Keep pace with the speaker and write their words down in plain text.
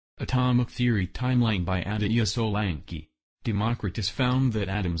Atomic Theory Timeline by Aditya Solanki. Democritus found that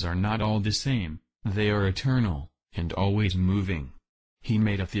atoms are not all the same, they are eternal, and always moving. He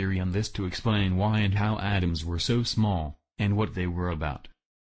made a theory on this to explain why and how atoms were so small, and what they were about.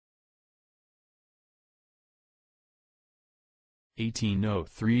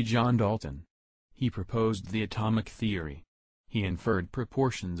 1803 John Dalton. He proposed the atomic theory. He inferred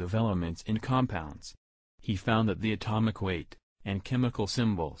proportions of elements in compounds. He found that the atomic weight, and chemical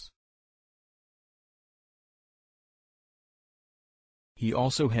symbols. He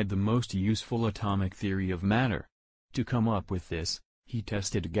also had the most useful atomic theory of matter. To come up with this, he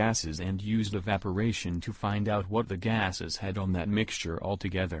tested gases and used evaporation to find out what the gases had on that mixture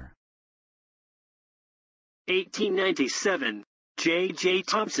altogether. 1897, J.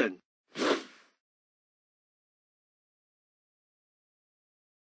 Thomson.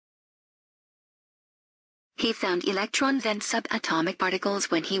 He found electrons and subatomic particles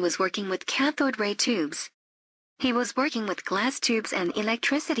when he was working with cathode ray tubes. He was working with glass tubes and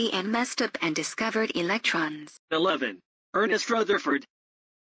electricity and messed up and discovered electrons. 11. Ernest Rutherford.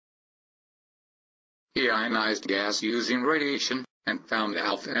 He ionized gas using radiation, and found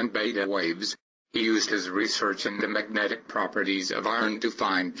alpha and beta waves. He used his research in the magnetic properties of iron to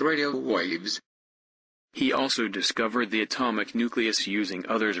find radio waves. He also discovered the atomic nucleus using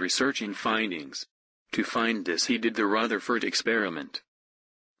others' research and findings. To find this he did the Rutherford experiment.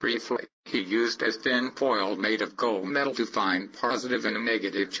 Briefly, he used a thin foil made of gold metal to find positive and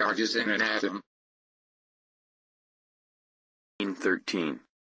negative charges in an atom. 13.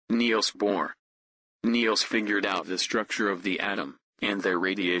 Niels Bohr. Niels figured out the structure of the atom, and their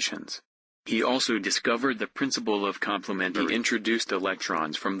radiations. He also discovered the principle of complementary. He introduced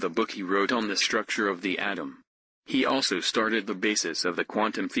electrons from the book he wrote on the structure of the atom. He also started the basis of the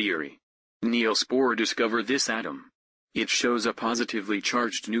quantum theory. Niels Bohr discovered this atom. It shows a positively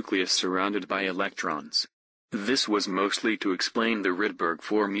charged nucleus surrounded by electrons. This was mostly to explain the Rydberg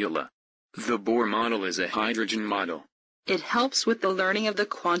formula. The Bohr model is a hydrogen model. It helps with the learning of the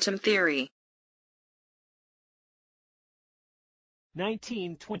quantum theory.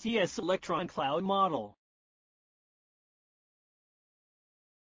 1920s electron cloud model.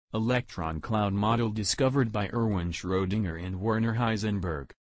 Electron cloud model discovered by Erwin Schrödinger and Werner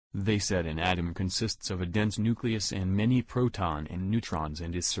Heisenberg. They said an atom consists of a dense nucleus and many protons and neutrons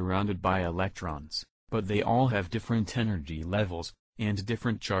and is surrounded by electrons, but they all have different energy levels, and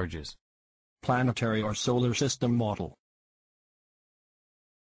different charges. Planetary or solar system model.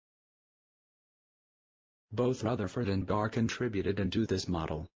 Both Rutherford and Bohr contributed into this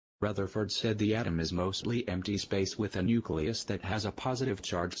model. Rutherford said the atom is mostly empty space with a nucleus that has a positive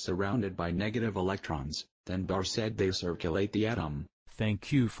charge surrounded by negative electrons, then Bohr said they circulate the atom.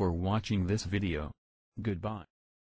 Thank you for watching this video. Goodbye.